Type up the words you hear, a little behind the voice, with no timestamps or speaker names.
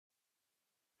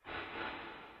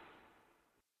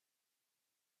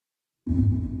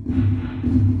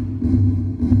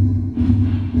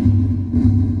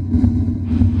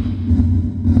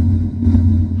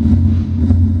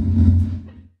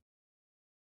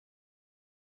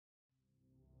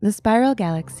The spiral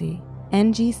galaxy,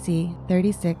 NGC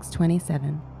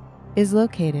 3627, is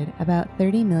located about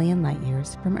 30 million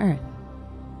light-years from Earth.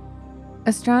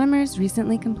 Astronomers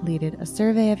recently completed a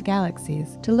survey of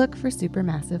galaxies to look for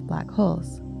supermassive black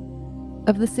holes.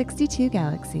 Of the 62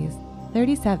 galaxies,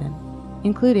 37,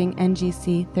 including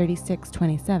NGC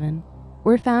 3627,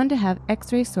 were found to have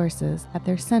X-ray sources at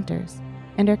their centers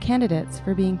and are candidates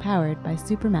for being powered by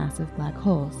supermassive black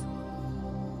holes.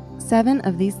 7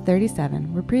 of these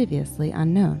 37 were previously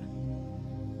unknown.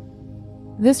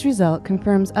 This result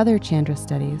confirms other Chandra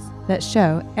studies that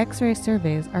show X-ray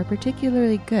surveys are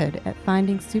particularly good at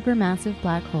finding supermassive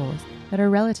black holes that are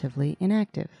relatively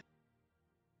inactive.